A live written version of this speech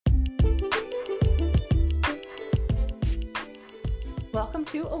Welcome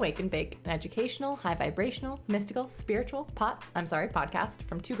to Awake and Bake, an educational, high vibrational, mystical, spiritual podcast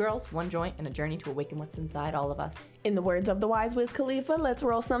from two girls, one joint, and a journey to awaken what's inside all of us. In the words of the wise Wiz Khalifa, let's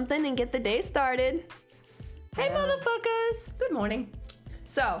roll something and get the day started. Hey, motherfuckers. Good morning.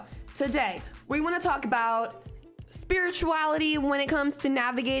 So, today, we want to talk about spirituality when it comes to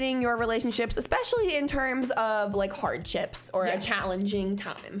navigating your relationships, especially in terms of like hardships or a challenging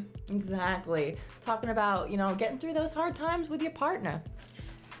time. Exactly. Talking about, getting through those hard times with your partner.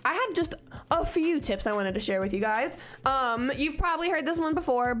 I had just a few tips I wanted to share with you guys. You've probably heard this one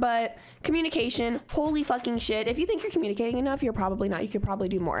before, but communication, holy fucking shit. If you think you're communicating enough, you're probably not. You could probably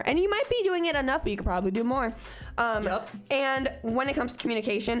do more. And you might be doing it enough, but you could probably do more. And when it comes to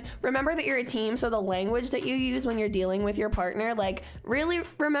communication, remember that you're a team. So the language that you use when you're dealing with your partner, like really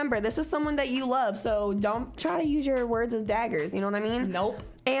remember, this is someone that you love. So don't try to use your words as daggers. You know what I mean? Nope.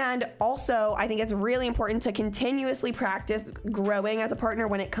 And also, I think it's really important to continuously practice growing as a partner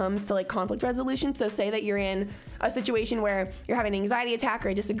when it comes to like conflict resolution. So say that you're in a situation where you're having an anxiety attack or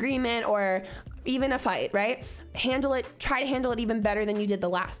a disagreement or even a fight, right? Try to handle it even better than you did the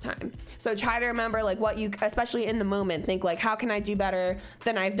last time. So try to remember like what you, especially in the moment, think like, how can I do better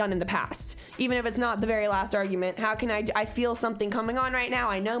than I've done in the past? Even if it's not the very last argument, how can I feel something coming on right now.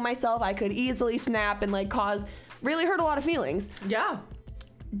 I know myself, I could easily snap and like really hurt a lot of feelings. Yeah.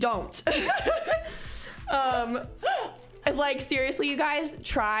 Don't. Like seriously, you guys,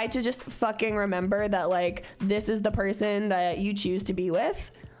 try to just fucking remember that like this is the person that you choose to be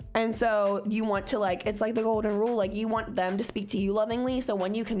with. And so you want to like, it's like the golden rule, like you want them to speak to you lovingly. So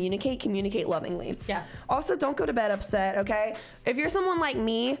when you communicate lovingly. Yes. Also, don't go to bed upset, okay? If you're someone like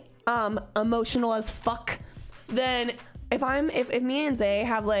me, emotional as fuck, then if me and Zay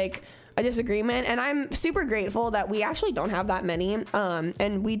have like a disagreement, and I'm super grateful that we actually don't have that many,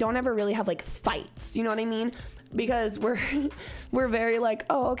 and we don't ever really have like fights, you know what I mean? Because we're very like,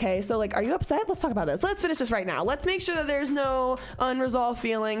 oh, okay, so like, are you upset? Let's talk about this. Let's finish this right now. Let's make sure that there's no unresolved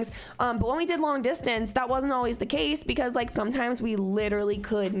feelings. But when we did long distance, that wasn't always the case because like sometimes we literally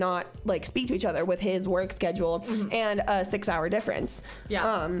could not like speak to each other with his work schedule and a 6-hour difference.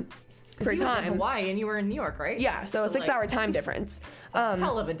 Yeah. For he time. was in Hawaii and you were in New York, right? Yeah, so a 6-hour time difference.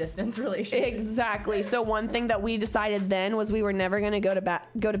 Hell of a distance relationship. Exactly. So one thing that we decided then was we were never going to go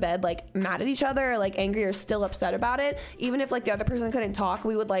to bed like mad at each other or like angry or still upset about it. Even if like the other person couldn't talk,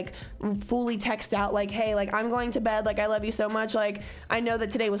 we would like fully text out like, hey, like I'm going to bed, like I love you so much, like I know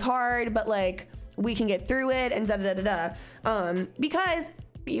that today was hard, but like we can get through it and because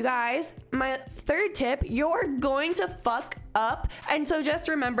you guys, my third tip, you're going to fuck up. And so just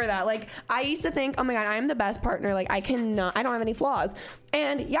remember that. Like, I used to think, oh my God, I'm the best partner. Like, I don't have any flaws.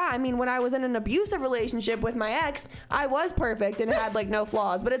 And yeah, I mean, when I was in an abusive relationship with my ex, I was perfect and had like no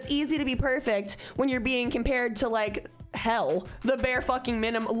flaws. But it's easy to be perfect when you're being compared to like hell, the bare fucking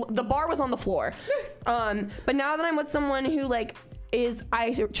minimum. The bar was on the floor. But now that I'm with someone who like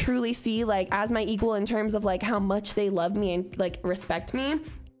I truly see like as my equal in terms of like how much they love me and like respect me,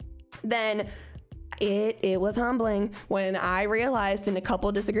 then it was humbling when I realized in a couple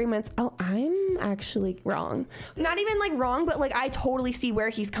disagreements, oh, I'm actually wrong. Not even like wrong, but like I totally see where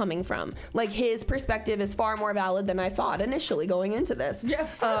he's coming from. Like his perspective is far more valid than I thought initially going into this.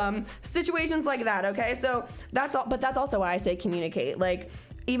 Yeah. Situations like that, okay? So that's all, but that's also why I say communicate. Like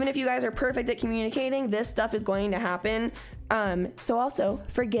even if you guys are perfect at communicating, this stuff is going to happen. So also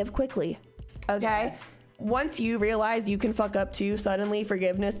forgive quickly, okay? Yes. Once you realize you can fuck up too, suddenly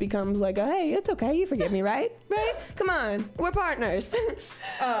forgiveness becomes like, oh, hey, it's okay, you forgive me, right? Right? Come on, we're partners.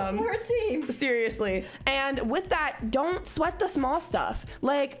 We're a team. Seriously. And with that, don't sweat the small stuff.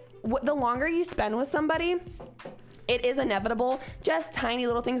 Like, the longer you spend with somebody, it is inevitable. Just tiny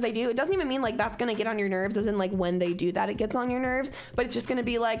little things they do. It doesn't even mean like that's gonna get on your nerves as in like when they do that, it gets on your nerves. But it's just gonna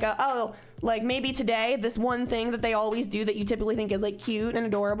be like, like maybe today, this one thing that they always do that you typically think is like cute and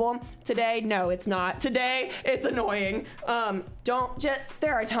adorable. Today, no, it's not. Today, it's annoying.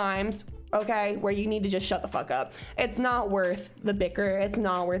 There are times, okay, where you need to just shut the fuck up. It's not worth the bicker. It's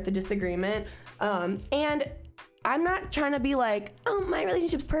not worth the disagreement. And I'm not trying to be like, oh, my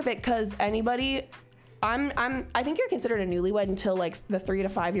relationship's perfect, because anybody... I think you're considered a newlywed until like the 3 to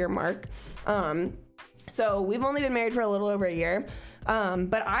 5 year mark. So we've only been married for a little over a year.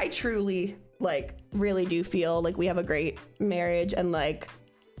 But I truly like really do feel like we have a great marriage, and like,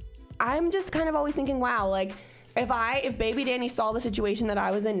 I'm just kind of always thinking, wow, like if baby Danny saw the situation that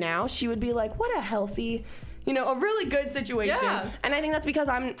I was in now, she would be like, what a healthy, a really good situation. Yeah. And I think that's because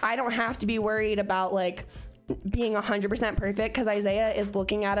I don't have to be worried about like being 100% perfect, because Isaiah is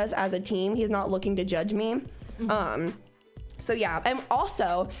looking at us as a team. He's not looking to judge me. So yeah. And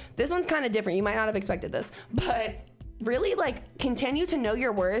also, this one's kind of different. You might not have expected this, but really like continue to know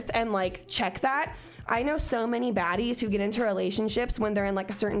your worth and like check that. I know so many baddies who get into relationships when they're in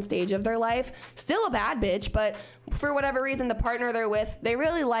like a certain stage of their life, still a bad bitch, but for whatever reason, the partner they're with, they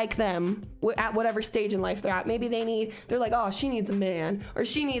really like them at whatever stage in life they're at. Maybe they're like, oh, she needs a man, or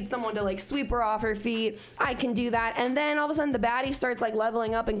she needs someone to like sweep her off her feet. I can do that. And then all of a sudden the baddie starts like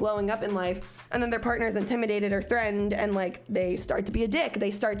leveling up and glowing up in life. And then their partner is intimidated or threatened, and like they start to be a dick.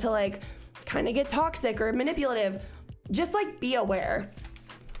 They start to like kind of get toxic or manipulative. Just like be aware.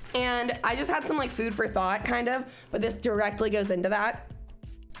 And I just had some like food for thought kind of, but this directly goes into that.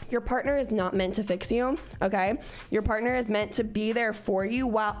 Your partner is not meant to fix you, okay? Your partner is meant to be there for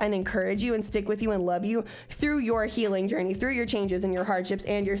you and encourage you and stick with you and love you through your healing journey, through your changes and your hardships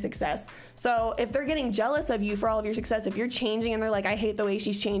and your success. So if they're getting jealous of you for all of your success, if you're changing and they're like, I hate the way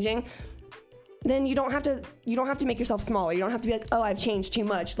she's changing, then you don't have to make yourself smaller. You don't have to be like, oh, I've changed too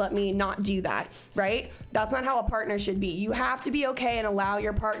much, let me not do that, right? That's not how a partner should be. You have to be okay and allow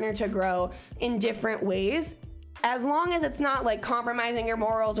your partner to grow in different ways, as long as it's not like compromising your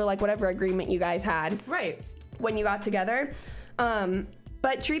morals or like whatever agreement you guys had right when you got together.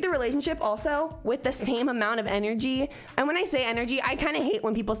 But treat the relationship also with the same amount of energy. And when I say energy, I kind of hate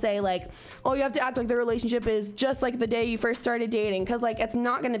when people say like, oh, you have to act like the relationship is just like the day you first started dating. Cause like, it's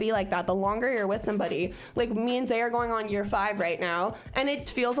not gonna be like that. The longer you're with somebody, like me and Zay are going on year 5 right now. And it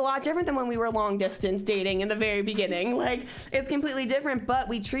feels a lot different than when we were long distance dating in the very beginning. Like it's completely different, but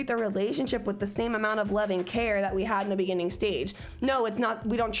we treat the relationship with the same amount of love and care that we had in the beginning stage. No, it's not,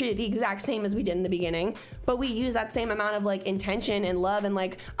 we don't treat it the exact same as we did in the beginning, but we use that same amount of like intention and love and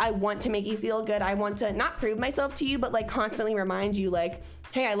like, I want to make you feel good. I want to not prove myself to you, but like constantly remind you like,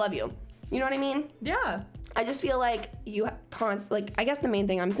 hey, I love you. You know what I mean? Yeah. I just feel like I guess the main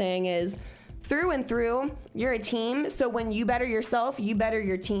thing I'm saying is through and through, you're a team. So when you better yourself, you better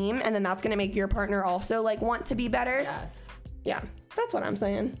your team. And then that's going to make your partner also like want to be better. Yes. Yeah. That's what I'm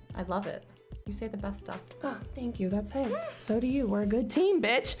saying. I love it. You say the best stuff. Oh, thank you. That's hey. So do you. We're a good team,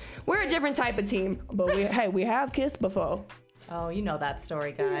 bitch. We're a different type of team, but we have kissed before. Oh, you know that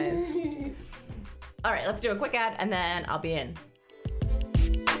story, guys. All right, let's do a quick ad and then I'll be in.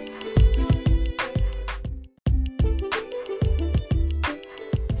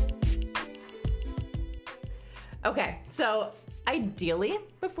 Okay, so ideally,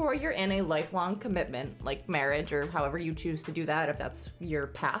 before you're in a lifelong commitment, like marriage or however you choose to do that, if that's your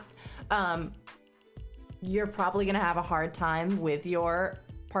path, you're probably gonna have a hard time with your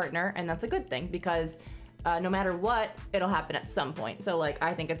partner, and that's a good thing because no matter what, it'll happen at some point. So like,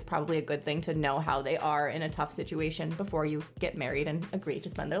 I think it's probably a good thing to know how they are in a tough situation before you get married and agree to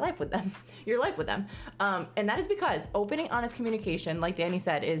spend your life with them. And that is because open and honest communication, like Danny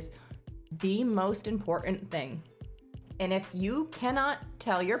said, is the most important thing. And if you cannot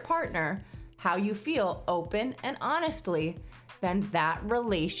tell your partner how you feel open and honestly, then that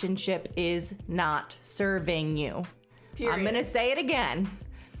relationship is not serving you. Period. I'm gonna say it again.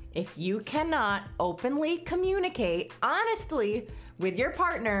 If you cannot openly communicate honestly with your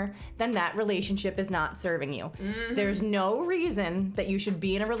partner, then that relationship is not serving you. Mm-hmm. There's no reason that you should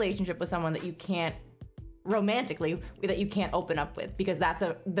be in a relationship with someone that you can't romantically, that you can't open up with, because that's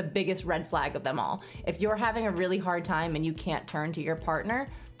the biggest red flag of them all. If you're having a really hard time and you can't turn to your partner,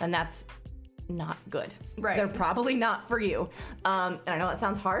 then that's not good. Right. They're probably not for you. And I know that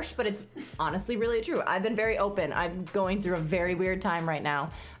sounds harsh, but it's honestly really true. I've been very open. I'm going through a very weird time right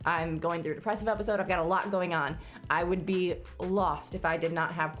now. I'm going through a depressive episode. I've got a lot going on. I would be lost if I did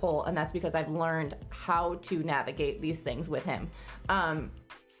not have Cole, and that's because I've learned how to navigate these things with him.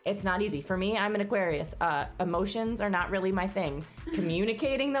 It's not easy. For me, I'm an Aquarius. Emotions are not really my thing.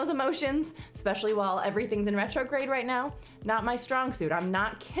 Communicating those emotions, especially while everything's in retrograde right now, not my strong suit. I'm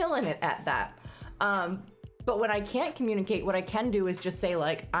not killing it at that. But when I can't communicate, what I can do is just say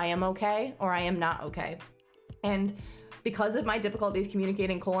like, I am okay or I am not okay. And because of my difficulties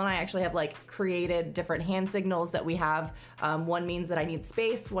communicating, Cole and I actually have like created different hand signals that we have. One means that I need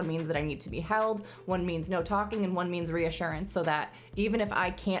space, one means that I need to be held, one means no talking, and one means reassurance, so that even if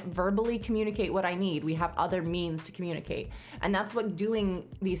I can't verbally communicate what I need, we have other means to communicate. And that's what doing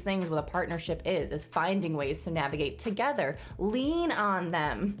these things with a partnership is finding ways to navigate together. Lean on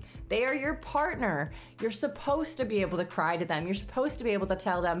them. They are your partner. You're supposed to be able to cry to them. You're supposed to be able to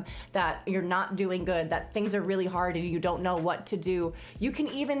tell them that you're not doing good, that things are really hard and you don't know what to do. You can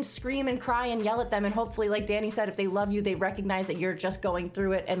even scream and cry and yell at them, and hopefully, like Danny said, if they love you, they recognize that you're just going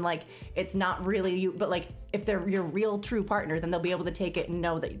through it and like it's not really you, but like if they're your real true partner, then they'll be able to take it and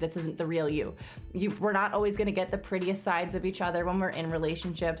know that this isn't the real you. We're not always gonna get the prettiest sides of each other when we're in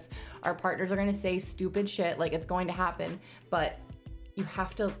relationships. Our partners are gonna say stupid shit, like it's going to happen, but you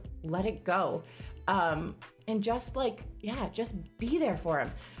have to let it go. And just like, yeah, just be there for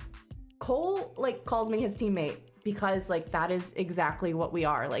him. Cole like calls me his teammate because like that is exactly what we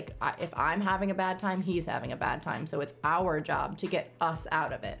are. Like if I'm having a bad time, he's having a bad time. So it's our job to get us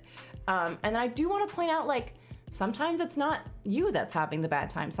out of it. And I do want to point out, like, sometimes it's not you that's having the bad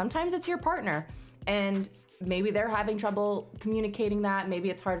time. Sometimes it's your partner. And maybe they're having trouble communicating that. Maybe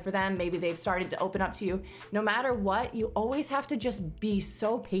it's hard for them. Maybe they've started to open up to you. No matter what, you always have to just be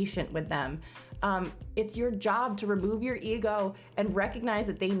so patient with them. It's your job to remove your ego and recognize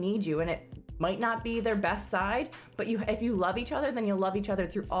that they need you. And it might not be their best side, but if you love each other, then you'll love each other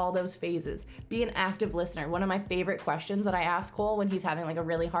through all those phases. Be an active listener. One of my favorite questions that I ask Cole when he's having like a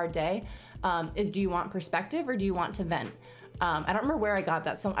really hard day is, do you want perspective or do you want to vent? I don't remember where I got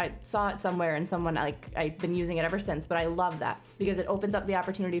that. I saw it somewhere and someone, like, I've been using it ever since, but I love that because it opens up the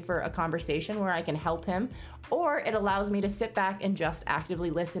opportunity for a conversation where I can help him, or it allows me to sit back and just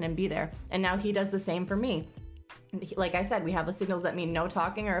actively listen and be there. And now he does the same for me. Like I said, we have the signals that mean no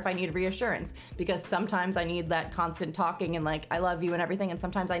talking, or if I need reassurance, because sometimes I need that constant talking and like, I love you and everything. And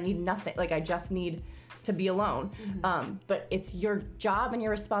sometimes I need nothing. Like I just need to be alone. But it's your job and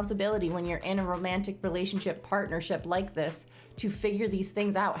your responsibility when you're in a romantic relationship partnership like this to figure these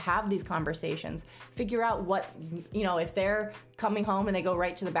things out, have these conversations, figure out what, if they're coming home and they go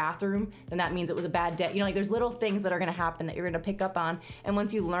right to the bathroom, then that means it was a bad day. Like there's little things that are going to happen that you're going to pick up on. And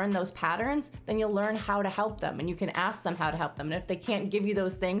once you learn those patterns, then you'll learn how to help them, and you can ask them how to help them. And if they can't give you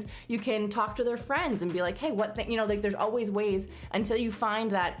those things, you can talk to their friends and be like, hey, what thing, like there's always ways until you find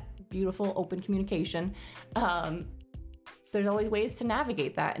that beautiful open communication. There's always ways to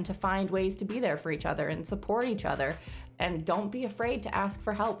navigate that and to find ways to be there for each other and support each other. And don't be afraid to ask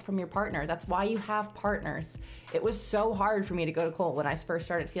for help from your partner. That's why you have partners. It was so hard for me to go to Cole when I first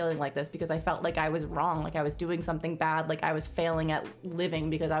started feeling like this, because I felt like I was wrong, like I was doing something bad, like I was failing at living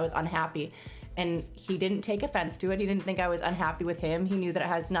because I was unhappy. And he didn't take offense to it. He didn't think I was unhappy with him. He knew that it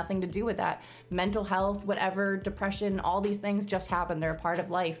has nothing to do with that. Mental health, whatever, depression, all these things just happen. They're a part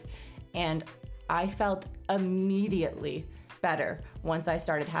of life. And I felt immediately better once I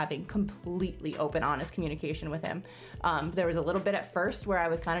started having completely open, honest communication with him. There was a little bit at first where I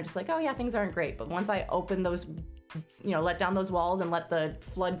was kind of just like, oh yeah, things aren't great. But once I opened those, let down those walls and let the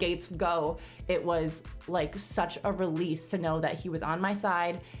floodgates go, it was like such a release to know that he was on my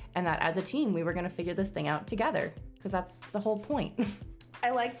side and that as a team, we were going to figure this thing out together, because that's the whole point.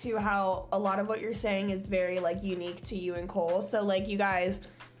 I like too how a lot of what you're saying is very like unique to you and Cole. So like you guys,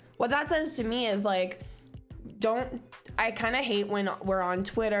 what that says to me is like, I kind of hate when we're on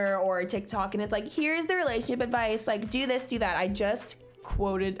Twitter or TikTok and it's like, here's the relationship advice, like do this, do that. I just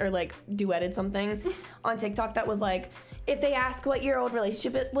quoted or like duetted something on TikTok that was like, if they ask what your old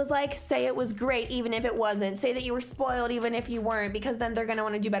relationship was like, say it was great even if it wasn't. Say that you were spoiled even if you weren't, because then they're gonna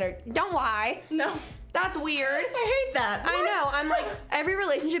want to do better. Don't lie. No. That's weird. I hate that. I know. I'm like, every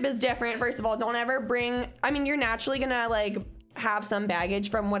relationship is different. First of all, don't ever you're naturally gonna like have some baggage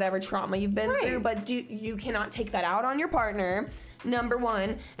from whatever trauma you've been through, but you cannot take that out on your partner, number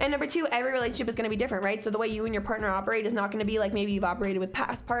one. And number two, every relationship is going to be different, right? So the way you and your partner operate is not going to be like maybe you've operated with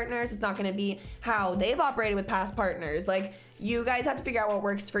past partners. It's not going to be how they've operated with past partners. Like you guys have to figure out what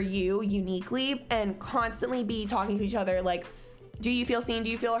works for you uniquely and constantly be talking to each other. Like, do you feel seen? Do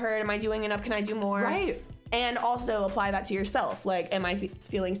you feel heard? Am I doing enough? Can I do more? Right. And also apply that to yourself. Like, am I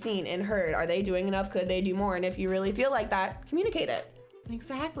feeling seen and heard? Are they doing enough? Could they do more? And if you really feel like that, communicate it.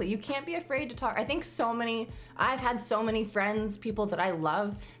 Exactly. You can't be afraid to talk. I think I've had so many friends, people that I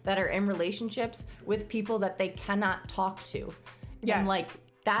love, that are in relationships with people that they cannot talk to. Yes. And like,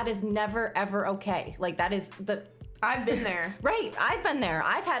 that is never, ever okay. Like, that is I've been there. Right. I've been there.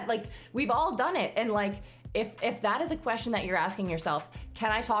 I've had, like, we've all done it. And like, if that is a question that you're asking yourself, can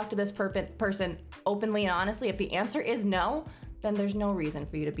I talk to this person openly and honestly? If the answer is no, then there's no reason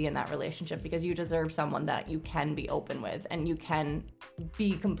for you to be in that relationship, because you deserve someone that you can be open with and you can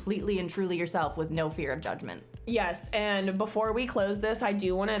be completely and truly yourself with no fear of judgment. Yes, and before we close this, I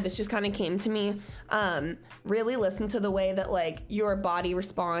do want to, this just kind of came to me, really listen to the way that like your body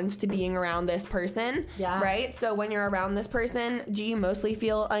responds to being around this person, right? So when you're around this person, do you mostly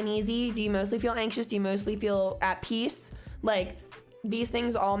feel uneasy? Do you mostly feel anxious? Do you mostly feel at peace? Like, these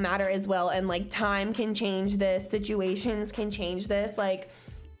things all matter as well, and like time can change this, situations can change this. Like,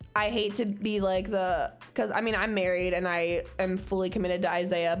 I hate to be like because I mean, I'm married and I am fully committed to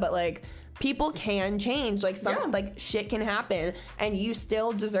Isaiah, but like, people can change, like like shit can happen, and you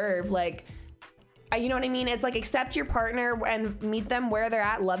still deserve like, you know what I mean? It's like, accept your partner and meet them where they're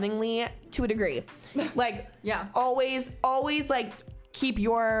at lovingly to a degree. Like, always like keep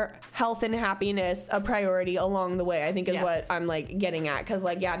your health and happiness a priority along the way, I think is Yes. what I'm like getting at. Cause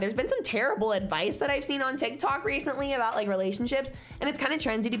like, yeah, there's been some terrible advice that I've seen on TikTok recently about like relationships, and it's kind of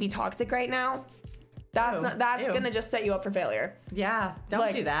trendy to be toxic right now. That's Ew. gonna just set you up for failure. Yeah, don't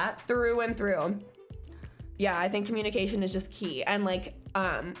Like, do that. through and through. Yeah, I think communication is just key. And like,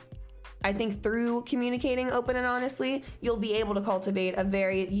 I think through communicating open and honestly, you'll be able to cultivate a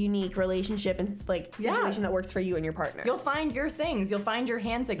very unique relationship and like situation that works for you and your partner. You'll find your things. You'll find your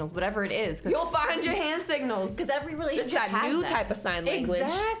hand signals, whatever it is. You'll find your hand signals. Because every relationship It's that has new that. type of sign language.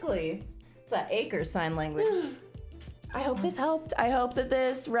 Exactly. It's that Acres sign language. I hope this helped. I hope that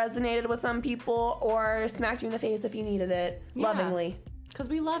this resonated with some people or smacked you in the face if you needed it. Yeah. Lovingly. Because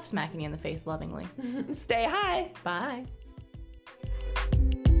we love smacking you in the face lovingly. Stay high. Bye.